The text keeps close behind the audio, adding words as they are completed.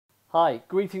Hi,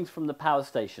 greetings from the power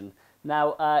station.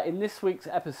 Now, in this week's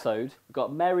episode, we've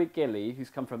got Mary Gillie, who's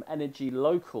come from Energy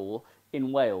Local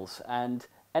in Wales. And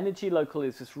Energy Local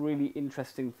is this really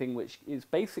interesting thing which is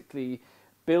basically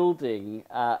building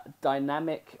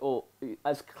dynamic, or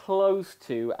as close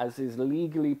to as is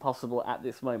legally possible at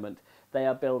this moment. They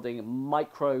are building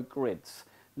microgrids.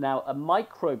 Now, a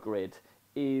microgrid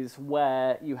is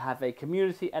where you have a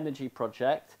community energy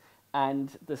project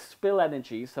and the spill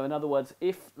energy. So in other words,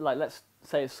 if, like, let's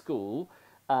say a school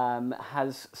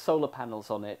has solar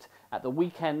panels on it, at the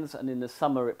weekends and in the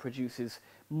summer it produces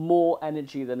more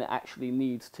energy than it actually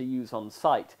needs to use on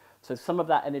site. So some of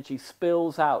that energy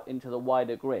spills out into the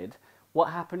wider grid.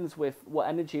 What happens with what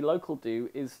Energy Local do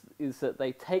is that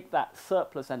they take that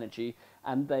surplus energy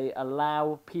and they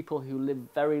allow people who live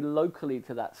very locally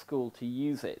to that school to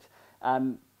use it.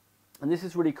 And this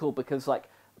is really cool because, like,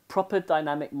 proper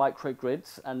dynamic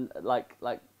microgrids and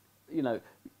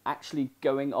actually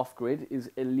going off grid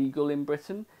is illegal in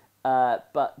Britain.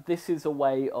 But this is a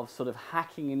way of sort of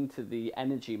hacking into the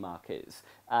energy markets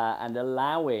and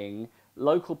allowing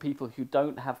local people who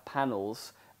don't have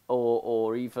panels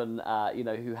or even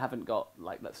who haven't got,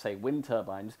 like, let's say wind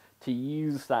turbines, to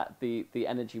use the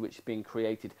energy which is being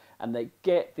created, and they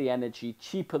get the energy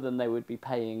cheaper than they would be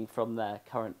paying from their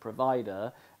current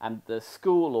provider, and the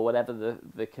school or whatever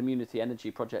the community energy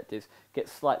project is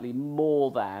gets slightly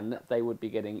more than they would be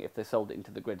getting if they sold it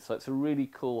into the grid. So it's a really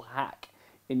cool hack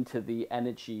into the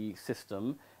energy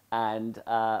system, and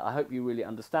I hope you really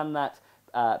understand that.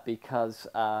 Because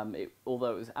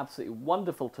although it was absolutely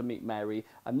wonderful to meet Mary,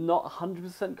 I'm not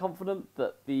 100% confident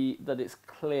that it's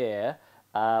clear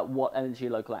what Energy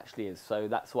Local actually is. So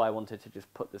that's why I wanted to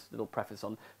just put this little preface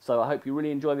on. So I hope you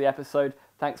really enjoy the episode.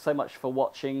 Thanks so much for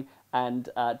watching, and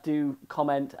do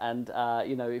comment, and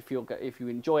if you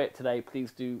enjoy it today,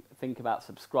 please do think about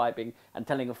subscribing and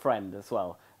telling a friend as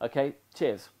well. Okay,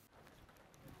 cheers.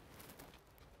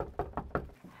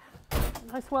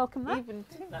 Nice welcome there. Even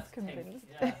That's company.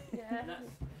 Yeah. And that's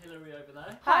Hilary over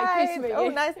there. Hi, nice to meet you. Oh,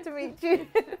 nice to meet you.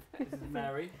 This is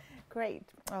Mary. Great.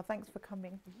 Oh, thanks for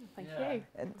coming. Thank Yeah. you.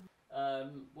 I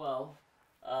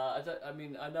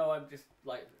know I'm just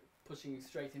like pushing you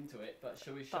straight into it, but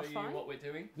shall we show That's you fine. what we're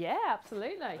doing? Yeah,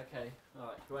 absolutely. Okay. All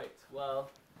right. Great.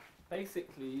 Well,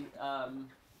 basically,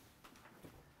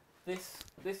 this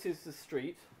is the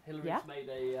street. Hilary's Yeah. made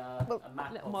a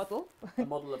map Little of model. a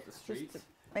model of the street. Just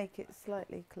to make it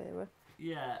slightly clearer.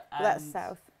 Yeah. But that's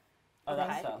south. Oh,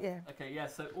 that's Okay. south. Yeah. Okay. Yeah.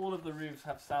 So all of the roofs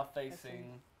have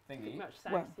south-facing Pretty thingy. much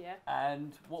south, Well- yeah.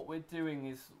 And what we're doing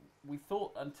is, we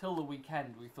thought until the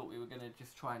weekend, we thought we were going to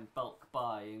just try and bulk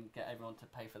buy and get everyone to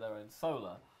pay for their own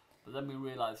solar. But then we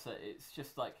realised that it's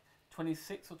just like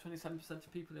 26 or 27%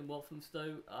 of people in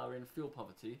Walthamstow are in fuel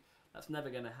poverty. That's never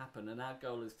going to happen. And our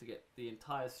goal is to get the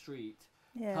entire street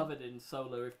Yeah. covered in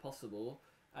solar if possible,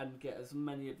 and get as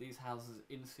many of these houses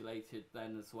insulated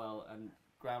then as well, and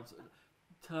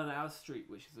turn our street,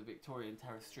 which is a Victorian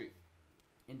terrace street,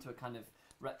 into a kind of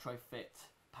retrofit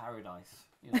paradise.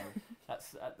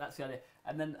 That's the idea,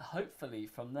 and then hopefully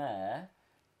from there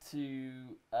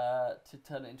to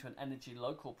turn it into an Energy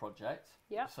Local project.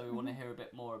 Yeah. So we want to hear a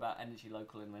bit more about Energy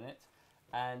Local in a minute,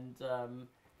 and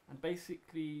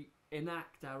basically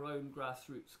enact our own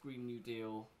grassroots Green New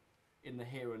Deal in the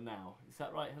here and now. Is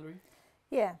that right, Hilary?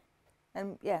 Yeah.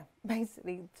 And yeah,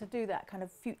 basically to do that kind of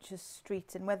future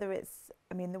street, and whether it's,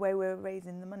 the way we're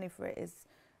raising the money for it is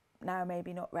now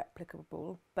maybe not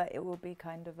replicable, but it will be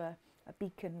kind of a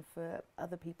beacon for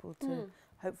other people to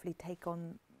hopefully take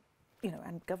on,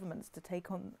 and governments to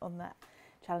take on that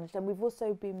challenge. And we've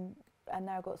also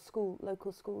now got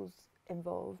local schools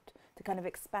involved to kind of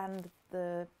expand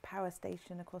the power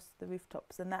station across the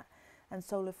rooftops, and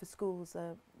Solar for Schools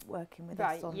are working with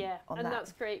us on and that.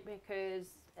 that's great because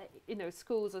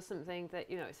schools are something that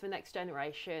it's the next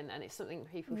generation, and it's something that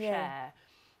people share.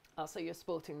 So you're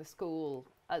supporting the school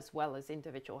as well as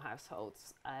individual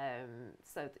households.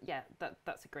 That's a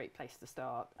great place to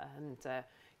start. And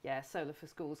Solar for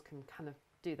Schools can kind of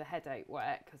do the headache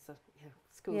work, because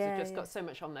schools have just got so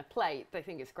much on their plate. They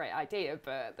think it's a great idea,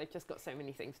 but they've just got so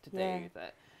many things to do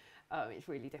that it's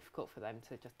really difficult for them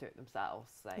to just do it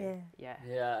themselves. So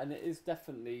Yeah, and it is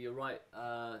definitely, you're right,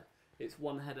 it's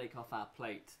one headache off our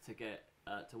plate to get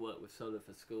to work with Solar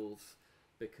for Schools,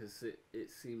 because it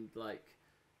seemed like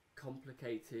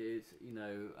complicated,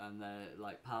 and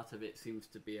like part of it seems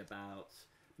to be about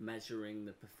measuring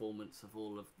the performance of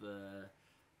all of the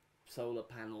solar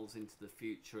panels into the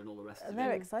future and all the rest of it. And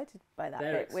they're excited by that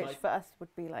They're bit, which for us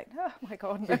would be like, oh my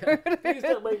God, no. Please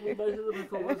don't make me measure the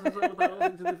performance of solar panels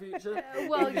into the future.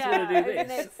 Well, You just wanna do I mean,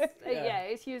 this.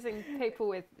 it's using people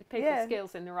with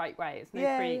skills in the right way. It's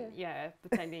no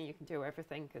pretending you can do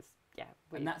everything, because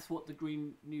and that's what the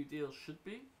Green New Deal should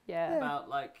be. about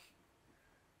like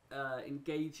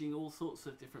engaging all sorts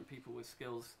of different people with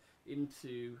skills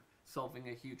into solving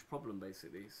a huge problem,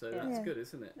 basically. So that's good,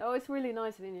 isn't it? Oh, it's really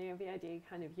nice, and the idea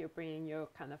kind of you're bringing your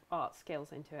kind of art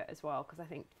skills into it as well, because I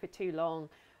think for too long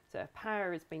the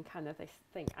power has been kind of this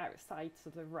thing outside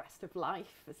of the rest of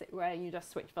life, as it were, and you just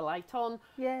switch the light on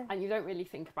and you don't really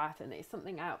think about it, and it's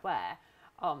something out there.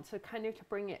 So kind of to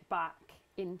bring it back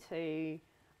into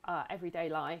everyday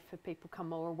life, if people become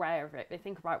more aware of it, they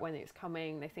think about when it's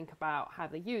coming, they think about how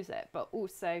they use it, but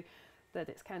also that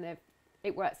it's kind of,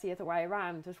 it works the other way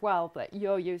around as well, that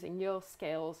you're using your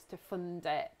skills to fund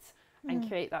it and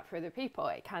create that for other people.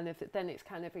 It kind of, then it's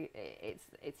kind of,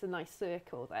 it's a nice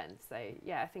circle then. So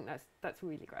I think that's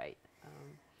really great.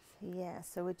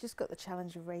 So we've just got the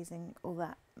challenge of raising all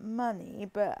that money,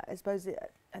 but I suppose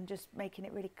and just making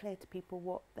it really clear to people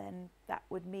what then that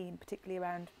would mean, particularly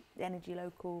around the Energy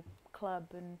Local Club,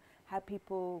 and how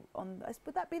people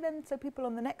would that be then, so people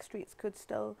on the next streets could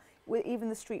still, even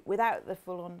the street without the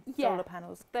full-on solar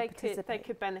panels, they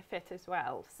could benefit as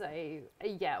well. So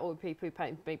or people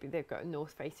who maybe they've got a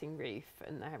north-facing roof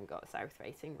and they haven't got a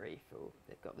south-facing roof, or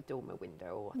they've got the dormer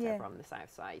window or whatever on the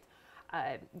south side.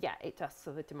 It just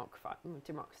sort of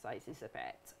democratises a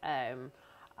bit,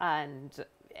 and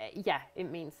it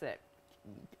means that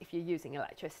if you're using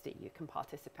electricity, you can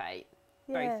participate.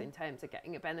 Both in terms of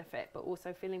getting a benefit, but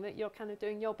also feeling that you're kind of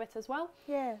doing your bit as well.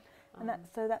 And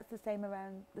that's the same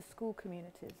around the school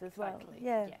communities as well.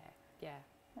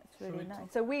 That's really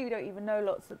nice. So we don't even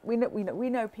know we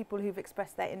know people who've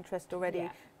expressed their interest already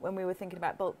when we were thinking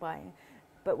about bulk buying,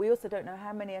 but we also don't know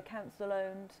how many are council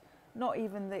owned, not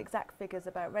even the exact figures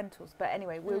about rentals. But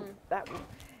anyway,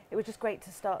 it was just great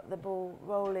to start the ball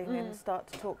rolling and start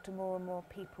to talk to more and more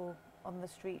people on the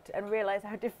street and realise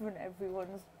how different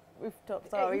everyone's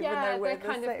rooftops are, even though we're they're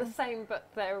kind of the same, but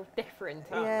they're different,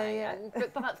 aren't they? And,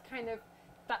 but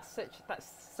that's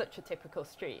such a typical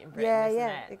street in Britain, isn't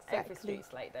it? Exactly. Every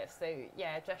street's like this. So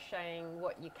just showing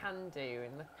what you can do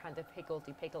and the kind of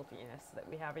higgledy-pigglediness that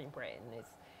we have in Britain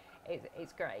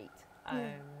is great.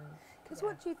 Because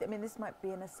what do you think? I mean, this might be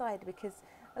an aside, because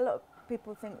a lot of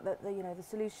people think that the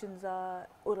solutions are,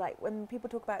 or like when people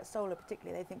talk about solar,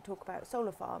 particularly, they talk about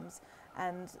solar farms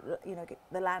and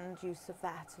the land use of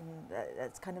that, and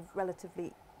it's kind of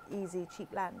relatively easy,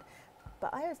 cheap land.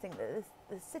 But I always think that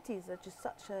the cities are just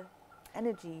such a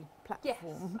energy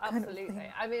platform. Yes, absolutely.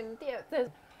 I mean,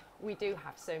 we do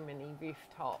have so many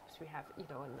rooftops. We have,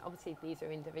 and obviously these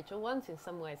are individual ones. In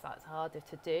some ways that's harder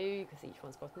to do because each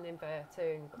one's got an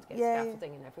inverter and you've got to get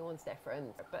scaffolding and everyone's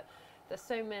different. But there's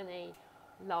so many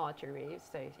larger roofs,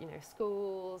 so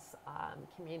schools,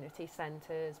 community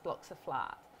centres, blocks of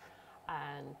flat.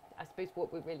 And I suppose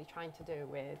what we're really trying to do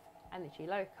with Energy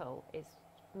Local is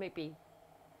maybe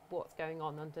what's going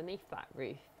on underneath that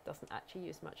roof doesn't actually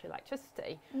use much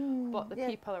electricity, but the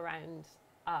people around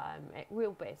it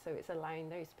will be. So it's allowing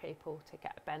those people to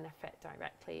get a benefit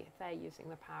directly if they're using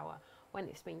the power. When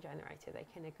it's being generated, they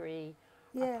can agree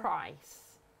a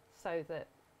price so that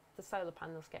the solar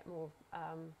panels get more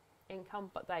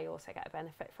income, but they also get a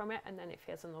benefit from it, and then it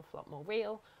feels an awful lot more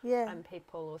real. And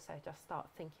people also just start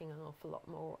thinking an awful lot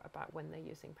more about when they're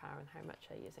using power and how much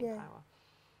they're using power.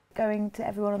 Going to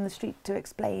everyone on the street to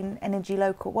explain Energy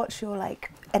Local, what's your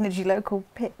Energy Local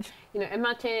pitch?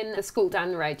 Imagine a school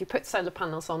down the road, you put solar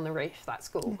panels on the roof of that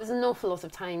school. There's an awful lot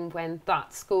of time when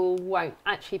that school won't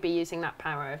actually be using that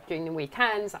power during the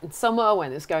weekends, in summer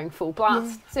when it's going full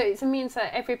blast. So it means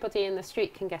that everybody in the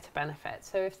street can get a benefit.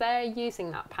 So if they're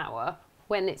using that power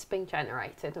when it's being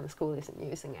generated and the school isn't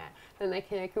using it, then they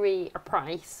can agree a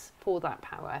price for that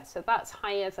power. So that's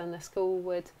higher than the school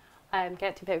would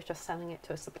get if they were just selling it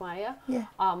to a supplier,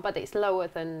 but it's lower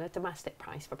than the domestic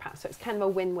price for power, so it's kind of a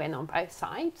win-win on both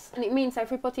sides, and it means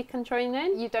everybody can join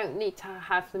in. You don't need to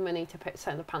have the money to put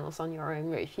solar panels on your own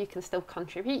roof. You can still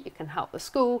contribute, you can help the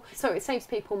school, so it saves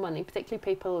people money, particularly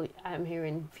people who are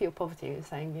in fuel poverty. You're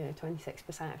saying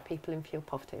 26% of people in fuel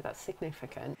poverty, that's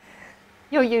significant.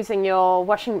 You're using your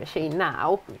washing machine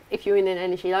now. If you're in an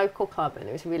Energy Local Club and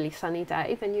it was a really sunny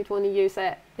day, then you'd want to use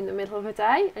it in the middle of the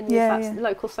day and use that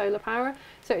local solar power.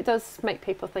 So it does make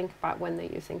people think about when they're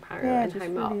using power and how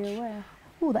much. Really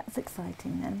oh, that's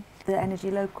exciting then. The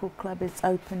Energy Local Club is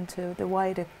open to the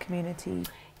wider community.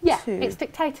 Yeah, to? it's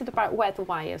dictated about where the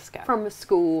wires go. From a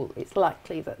school, it's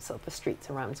likely that sort of the streets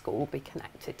around school will be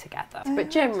connected together.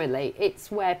 But generally, it's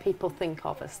where people think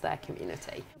of as their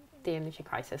community. The energy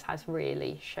crisis has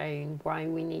really shown why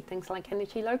we need things like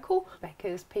energy local,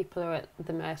 because people are at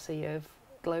the mercy of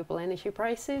global energy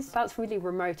prices. That's really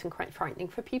remote and quite frightening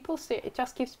for people. So it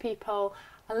just gives people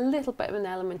a little bit of an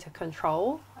element of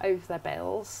control over their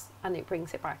bills, and it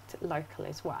brings it back to local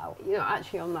as well. You know,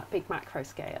 actually on that big macro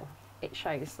scale, it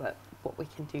shows that what we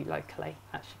can do locally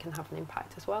actually can have an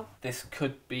impact as well. This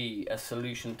could be a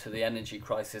solution to the energy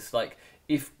crisis. Like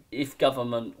if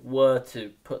government were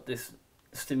to put this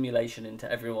stimulation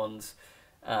into everyone's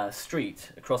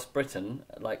street across Britain,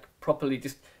 like properly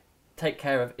just take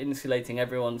care of insulating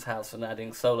everyone's house and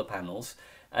adding solar panels,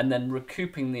 and then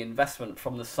recouping the investment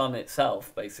from the sun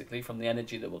itself, basically, from the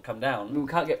energy that will come down. We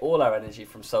can't get all our energy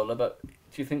from solar, but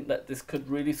do you think that this could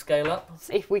really scale up?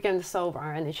 If we're going to solve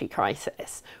our energy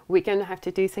crisis, we're going to have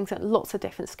to do things at lots of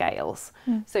different scales.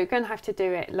 So we're going to have to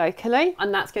do it locally,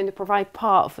 and that's going to provide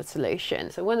part of the solution.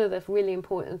 So one of the really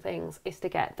important things is to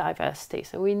get diversity.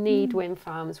 So we need wind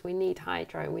farms, we need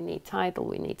hydro, we need tidal,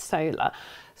 we need solar,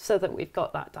 so that we've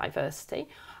got that diversity.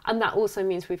 And that also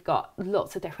means we've got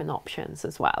lots of different options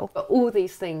as well. But all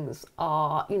these things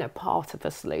are, you know, part of the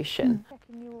solution.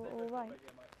 Checking you're all right.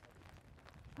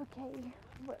 Okay,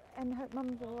 and hope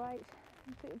Mum's all right.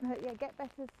 Yeah, get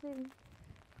better soon.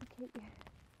 Okay, okay.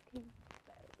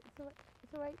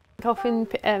 It's all right. Often,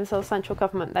 so the central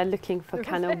government, they're looking for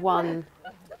kind of one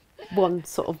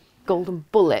sort of golden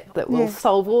bullet that will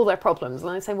solve all their problems. And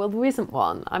I say, well, there isn't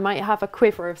one. I might have a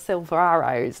quiver of silver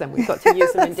arrows, and we've got to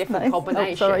use them in different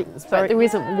combinations. But there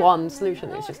isn't one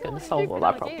solution that's just going to solve all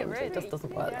our problems. It just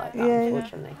doesn't work like that,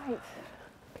 unfortunately.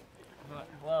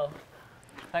 Well,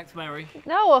 thanks, Mary.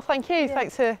 No, well, thank you.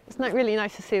 Thanks for, it's really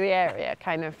nice to see the area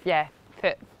kind of,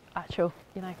 put actual,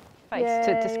 you know, face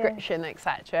to description,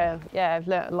 etc. Yeah, I've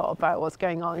learnt a lot about what's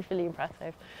going on. It's really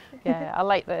impressive. Yeah, I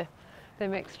like the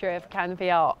mixture of kind of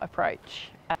the art approach.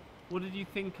 What did you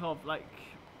think of, like,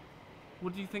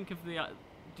 what do you think of the,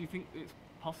 do you think it's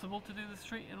possible to do the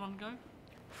street in one go?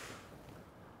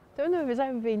 Don't know if it's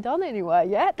ever been done anywhere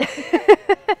yet.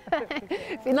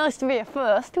 It'd be nice to be a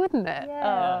first, wouldn't it?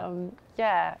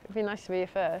 Yeah, it'd be nice to be a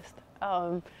first.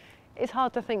 It's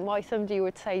hard to think why somebody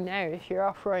would say no if you're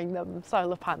offering them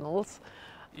solar panels.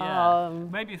 Yeah,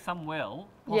 maybe some will.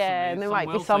 Possibly. Yeah, and there might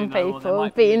be no, some people.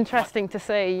 It'd be interesting to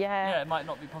see. Yeah, it might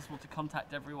not be possible to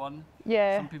contact everyone.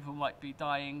 Yeah. Some people might be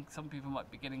dying. Some people might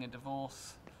be getting a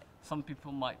divorce. Some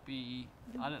people might be,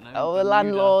 I don't know. Oh, the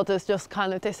landlord has just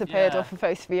kind of disappeared off the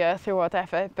face of the earth or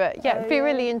whatever. But yeah, it'd be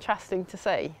really interesting to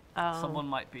see. Someone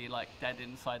might be like dead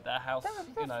inside their house,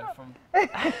 you know, from.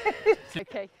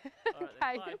 Okay.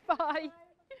 Right, okay. Bye.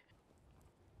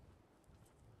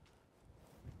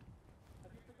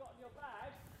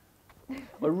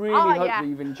 I really hope that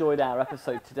you've enjoyed our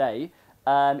episode today.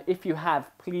 If you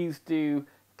have, please do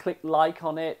click like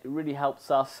on it. It really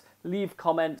helps us. Leave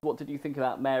comments. What did you think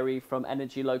about Mary from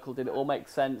Energy Local? Did it all make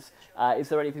sense? Is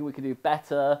there anything we could do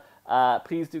better?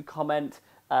 Please do comment,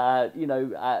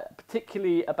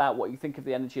 particularly about what you think of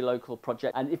the Energy Local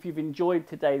project. And if you've enjoyed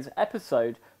today's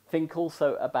episode, think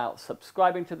also about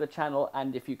subscribing to the channel.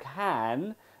 And if you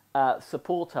can,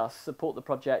 support the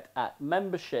project at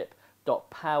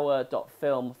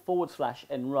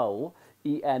membership.power.film/enroll,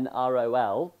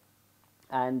 ENROL.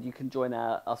 And you can join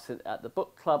us at the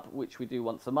book club, which we do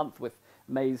once a month with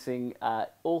amazing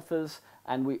authors.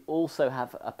 And we also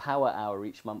have a power hour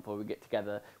each month where we get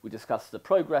together, we discuss the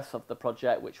progress of the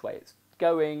project, which way it's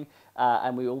going,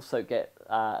 and we also get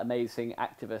amazing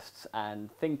activists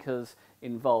and thinkers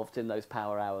involved in those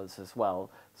power hours as well.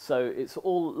 So it's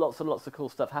all lots and lots of cool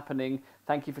stuff happening.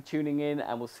 Thank you for tuning in,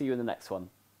 and we'll see you in the next one.